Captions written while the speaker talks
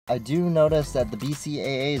I do notice that the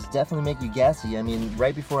BCAAs definitely make you gassy. I mean,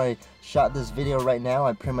 right before I shot this video right now,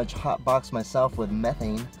 I pretty much hotboxed myself with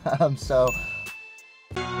methane. So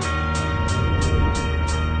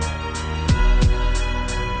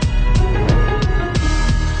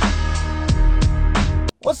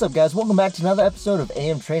what's up, guys? Welcome back to another episode of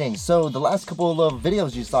AM Training. So the last couple of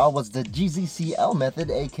videos you saw was the GZCL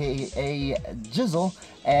method, aka Jizzle,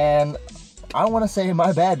 and I want to say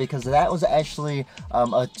my bad because that was actually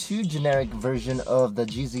a too generic version of the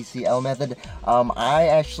GZCL method. I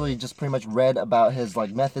actually just pretty much read about his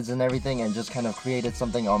methods and everything and just kind of created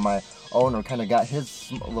something on my own, or kind of got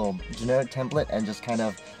his little generic template and just kind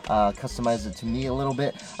of customized it to me a little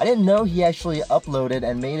bit. I didn't know he actually uploaded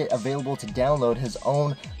and made it available to download his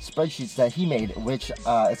own spreadsheets that he made, which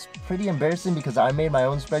it's pretty embarrassing because I made my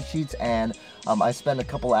own spreadsheets and I spent a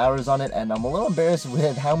couple hours on it, and I'm a little embarrassed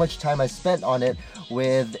with how much time I spent on it,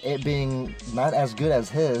 with it being not as good as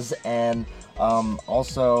his. And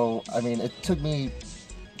also, I mean, it took me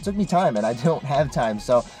time, and I don't have time,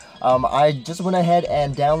 so I just went ahead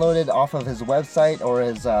and downloaded off of his website or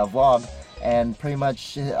his vlog, and pretty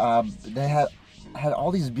much they had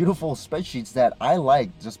all these beautiful spreadsheets that I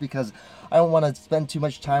like, just because I don't want to spend too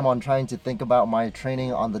much time on trying to think about my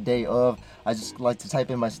training on the day of. I just like to type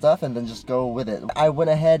in my stuff and then just go with it. I went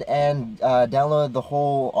ahead and downloaded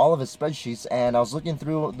all of his spreadsheets, and I was looking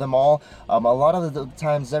through them all. A lot of the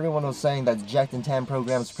times everyone was saying that Jacked and Tan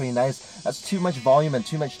program is pretty nice. That's too much volume and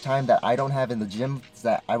too much time that I don't have in the gym,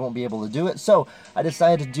 that I won't be able to do it. So I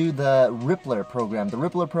decided to do the Rippler program. The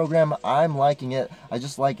Rippler program, I'm liking it. I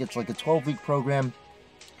just like it's like a 12-week program,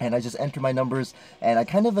 and I just enter my numbers, and I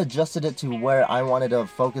kind of adjusted it to where I wanted to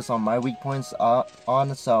focus on my weak points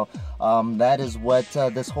on. So that is what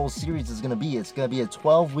this whole series is going to be. It's going to be a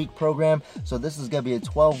 12-week program, so this is going to be a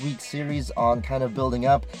 12-week series on kind of building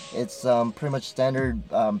up. It's pretty much standard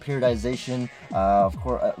periodization, of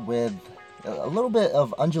course, with a little bit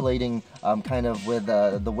of undulating kind of with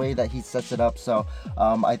the way that he sets it up. So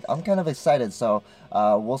I'm kind of excited, so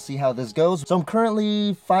we'll see how this goes. So I'm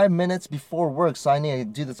currently 5 minutes before work, so I need to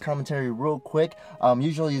do this commentary real quick.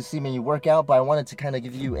 Usually you see me work out, but I wanted to kind of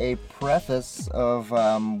give you a preface of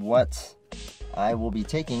what I will be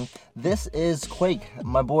taking. This is Quake.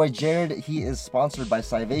 My boy Jared, he is sponsored by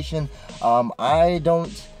Scivation. I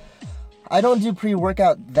don't do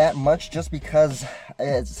pre-workout that much, just because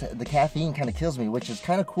the caffeine kind of kills me, which is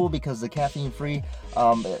kind of cool because the caffeine-free,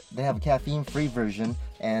 they have a caffeine-free version,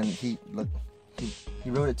 and he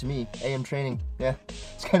wrote it to me, AM Training. Yeah,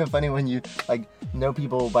 it's kind of funny when you know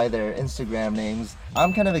people by their Instagram names.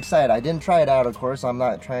 I'm kind of excited. I didn't try it out, of course. I'm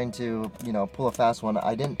not trying to, pull a fast one.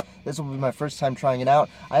 This will be my first time trying it out.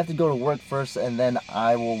 I have to go to work first, and then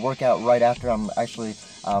I will work out right after. I'm actually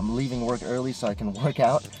leaving work early so I can work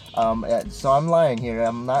out. So I'm lying here.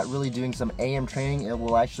 I'm not really doing some AM training. It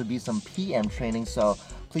will actually be some PM training, so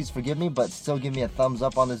please forgive me, but still give me a thumbs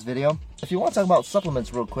up on this video. If you want to talk about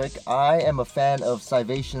supplements real quick, I am a fan of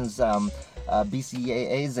Scivation's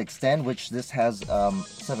BCAAs Extend, which this has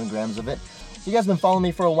 7 grams of it. If you guys been following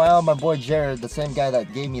me for a while, my boy Jared, the same guy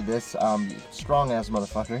that gave me this, strong ass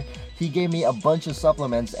motherfucker, he gave me a bunch of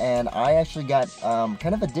supplements, and I actually got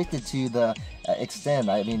kind of addicted to the Extend.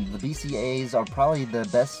 I mean, the BCAAs are probably the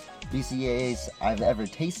best BCAAs I've ever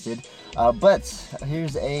tasted, but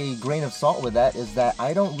here's a grain of salt with that, is that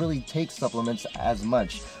I don't really take supplements as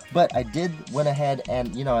much. But I went ahead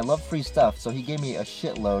and, I love free stuff, so he gave me a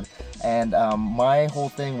shitload, and my whole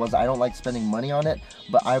thing was I don't like spending money on it,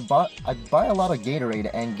 but I buy a lot of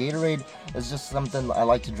Gatorade, and Gatorade is just something I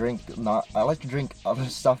like to drink. I like to drink other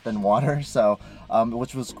stuff than water, so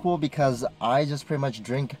which was cool because I just pretty much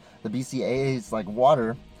drink the BCAAs like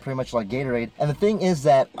water, pretty much like Gatorade. And the thing is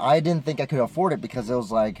that I didn't think I could afford it, because it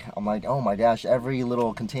was I'm like, oh my gosh, every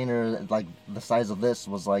little container like the size of this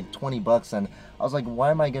was like 20 bucks, and I was like,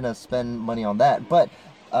 why am I gonna spend money on that? But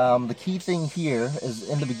the key thing here is,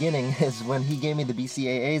 in the beginning, is when he gave me the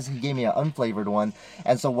BCAAs, he gave me an unflavored one.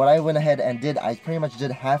 And so what I went ahead and did, I pretty much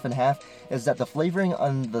did half and half, is that the flavoring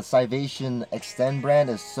on the Scivation Extend brand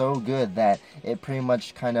is so good that it pretty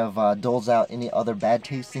much kind of doles out any other bad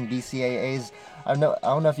tasting BCAAs. I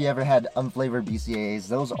don't know if you ever had unflavored BCAAs.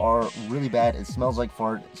 Those are really bad. It smells like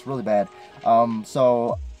fart. It's really bad.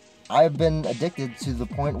 So I've been addicted to the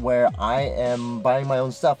point where I am buying my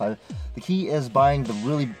own stuff. The key is buying the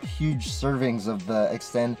really huge servings of the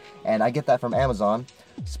Extend, and I get that from Amazon.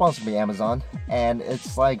 Sponsored by Amazon, and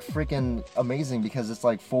it's like freaking amazing because it's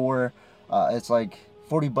like it's like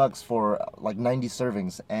 $40 for like 90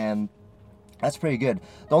 servings, and That's pretty good.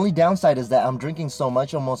 The only downside is that I'm drinking so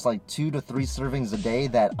much, almost like 2 to 3 servings a day,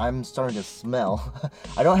 that I'm starting to smell.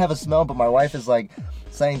 I don't have a smell, but my wife is like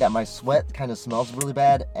saying that my sweat kind of smells really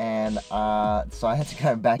bad, and so I had to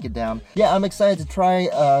kind of back it down. Yeah, I'm excited to try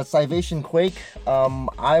Scivation Quake.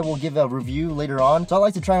 I will give a review later on. So I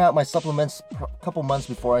like to try out my supplements a couple months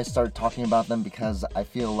before I start talking about them, because I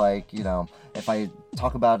feel like, you know, if I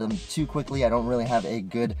talk about them too quickly, I don't really have a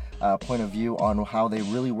good point of view on how they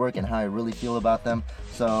really work and how I really feel about them.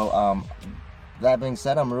 So that being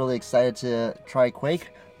said, I'm really excited to try Quake,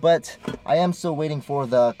 but I am still waiting for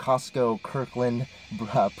the Costco Kirkland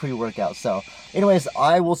pre-workout. So anyways,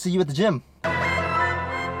 I will see you at the gym.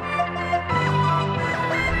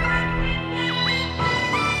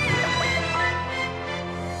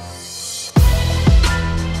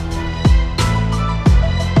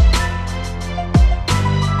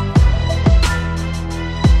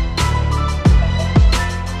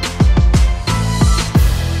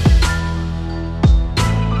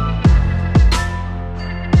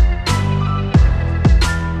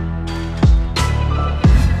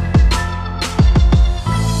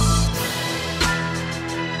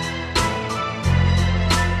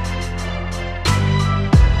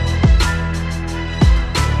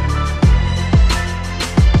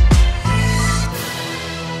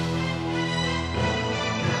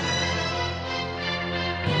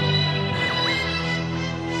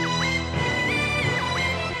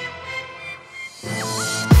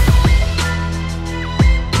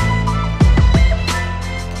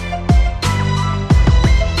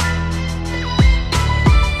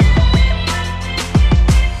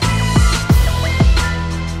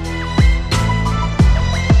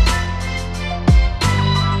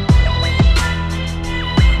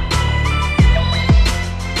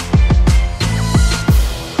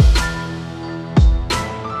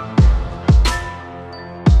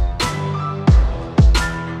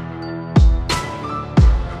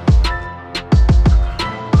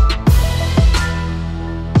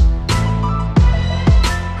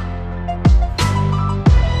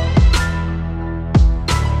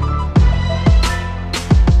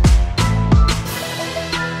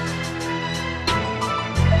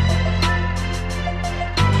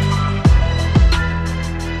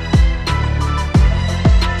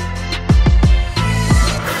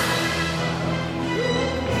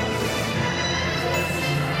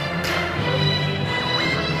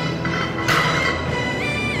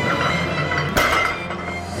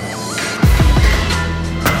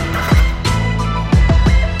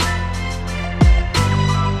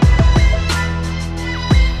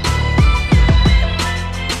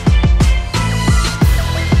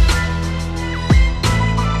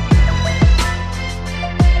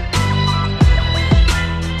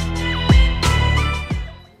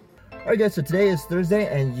 Alright guys, so today is Thursday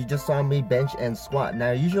and you just saw me bench and squat. Now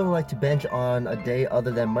I usually like to bench on a day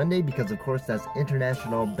other than Monday because of course that's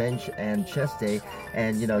International Bench and Chest Day,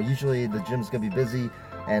 and you know, usually the gym's gonna be busy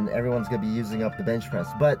and everyone's gonna be using up the bench press.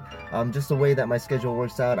 But just the way that my schedule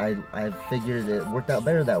works out, I figured it worked out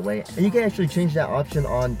better that way. And you can actually change that option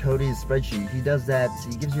on Cody's spreadsheet. He does that,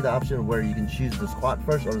 he gives you the option where you can choose the squat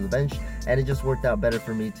first or the bench, and it just worked out better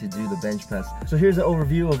for me to do the bench press. So here's an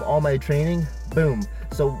overview of all my training. Boom.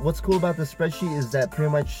 So what's cool about this spreadsheet is that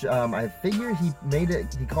pretty much I figure he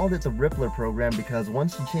called it the Rippler program, because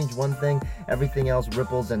once you change one thing, everything else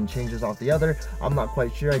ripples and changes off the other. I'm not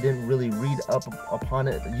quite sure, I didn't really read up upon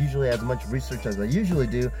it usually as much research as I usually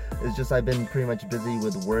do. It's just I've been pretty much busy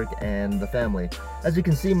with work and the family. As you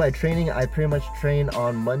can see, my training, I pretty much train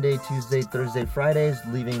on Monday, Tuesday, Thursday, Fridays,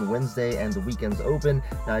 leaving Wednesday and the weekends open.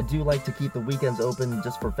 Now I do like to keep the weekends open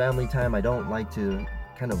just for family time. I don't like to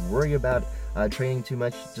kind of worry about training too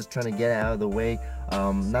much, just trying to get it out of the way.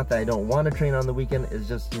 Not that I don't want to train on the weekend, it's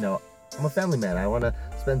just, you know, I'm a family man. I want to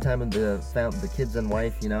spend time with the kids and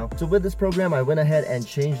wife, you know. So with this program, I went ahead and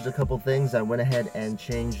changed a couple things. I went ahead and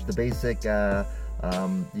changed the basic you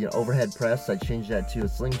know, overhead press. I changed that to a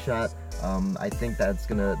slingshot. I think that's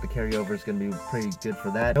the carryover is gonna be pretty good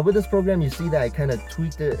for that. Now with this program, you see that I kind of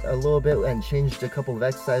tweaked it a little bit and changed a couple of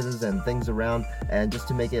exercises and things around, and just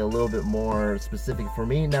to make it a little bit more specific for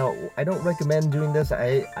me. Now I don't recommend doing this.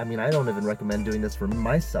 I mean, I don't even recommend doing this for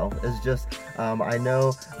myself. It's just I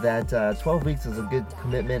know that 12 weeks is a good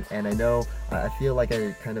commitment, and I know I feel like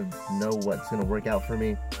I kind of know what's gonna work out for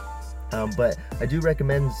me. But I do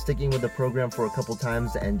recommend sticking with the program for a couple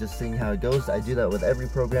times and just seeing how it goes. I do that with every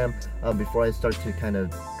program before I start to kind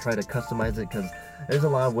of try to customize it, because there's a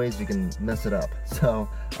lot of ways you can mess it up. So,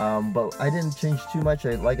 but I didn't change too much.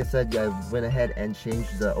 Like I said, I went ahead and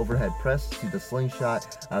changed the overhead press to the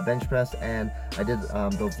slingshot bench press, and I did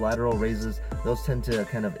those lateral raises. Those tend to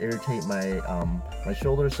kind of irritate my my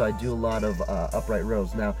shoulders, so I do a lot of upright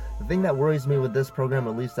rows. Now, the thing that worries me with this program,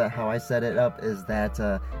 at least how I set it up, is that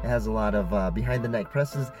it has a lot of behind the neck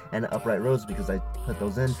presses and upright rows, because I put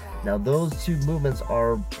those in. Now, those two movements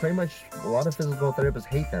are pretty much, a lot of physical therapists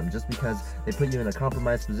hate them just because they put you in a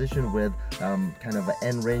compromised position with kind of an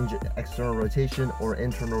end range external rotation or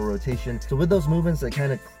internal rotation. So with those movements, it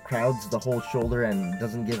kind of crowds the whole shoulder and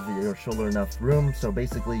doesn't give your shoulder enough room. So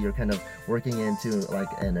basically you're kind of working into like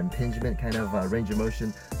an impingement kind of range of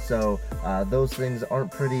motion. So those things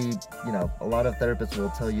aren't pretty, you know, a lot of therapists will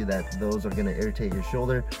tell you that those are going to irritate your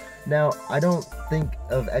shoulder. Now, I don't think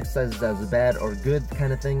of exercises as a bad or good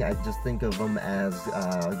kind of thing. I just think of them as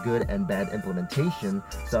good and bad implementation.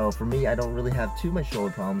 So for me, I don't really have too much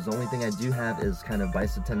shoulder problems. The only thing I do have is kind of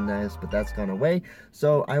bicep tendonitis, but that's gone away.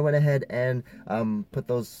 So I went ahead and put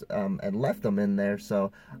those and left them in there.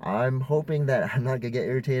 So I'm hoping that I'm not gonna get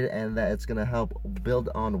irritated and that it's gonna help build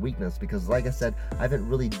on weakness, because like I said, I haven't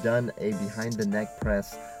really done a behind the neck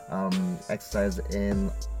press exercise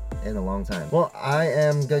in a long time. Well, I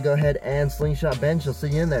am gonna go ahead and slingshot bench. I'll see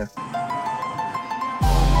you in there.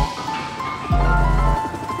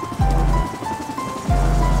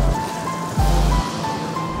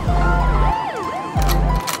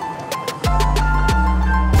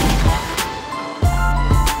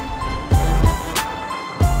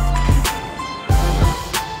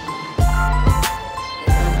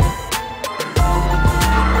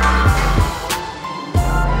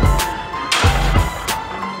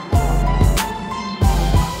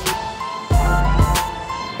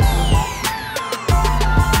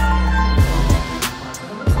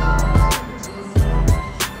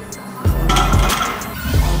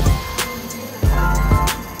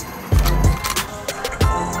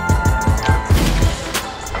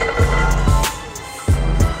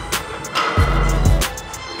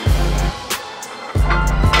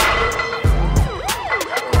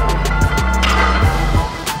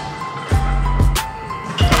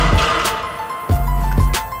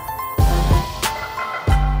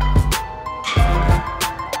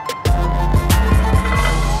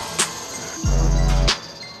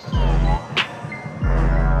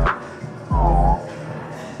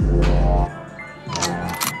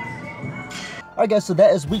 Alright guys, so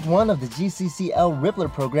that is week 1 of the GZCL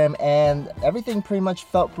Rippler program, and everything pretty much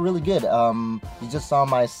felt really good. You just saw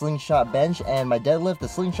my slingshot bench and my deadlift. The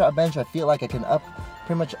slingshot bench, I feel like I can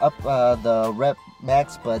pretty much up the rep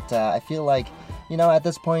max, but I feel like, you know, at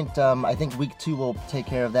this point, I think week 2 will take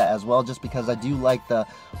care of that as well, just because I do like the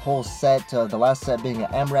whole set, the last set being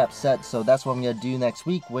an AMRAP set. So that's what I'm going to do next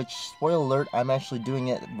week, which, spoiler alert, I'm actually doing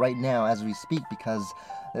it right now as we speak, because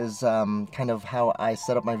is kind of how I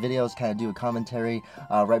set up my videos, kind of do a commentary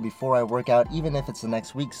right before I work out, even if it's the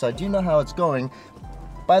next week. So I do know how it's going.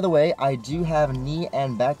 By the way, I do have knee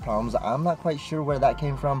and back problems. I'm not quite sure where that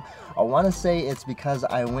came from. I want to say it's because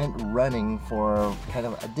I went running for I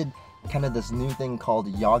did this new thing called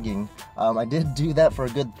yogging. I did do that for a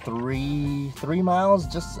good three miles,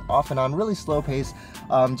 just off and on, really slow pace.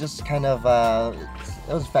 Just kind of,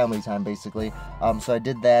 it was family time basically. So I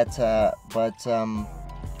did that,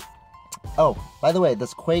 oh, by the way,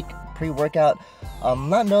 this Quake pre-workout, I'm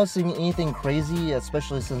not noticing anything crazy,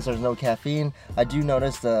 especially since there's no caffeine. I do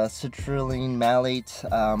notice the citrulline malate.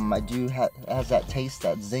 Has that taste,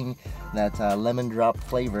 that zing, that lemon drop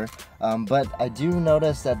flavor. But I do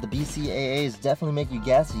notice that the BCAAs definitely make you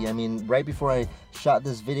gassy. I mean, right before I shot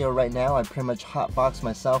this video right now, I pretty much hotboxed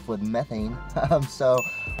myself with methane. So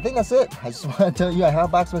I think that's it. I just want to tell you I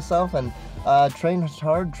hotboxed myself, and train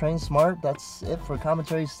hard, train smart. That's it for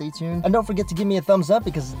commentary. Stay tuned. And don't forget to give me a thumbs up,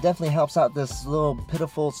 because it definitely helps out this little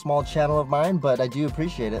pitiful small channel of mine, but I do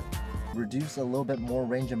appreciate it. Reduce a little bit more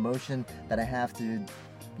range of motion that I have to, you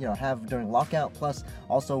know, have during lockout. Plus,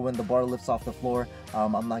 also when the bar lifts off the floor,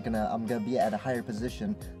 I'm gonna be at a higher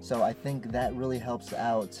position. So I think that really helps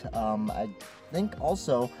out. I think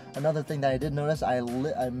also another thing that I did notice,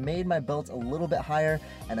 I made my belts a little bit higher,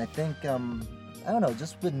 and I think I don't know,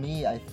 just with me, I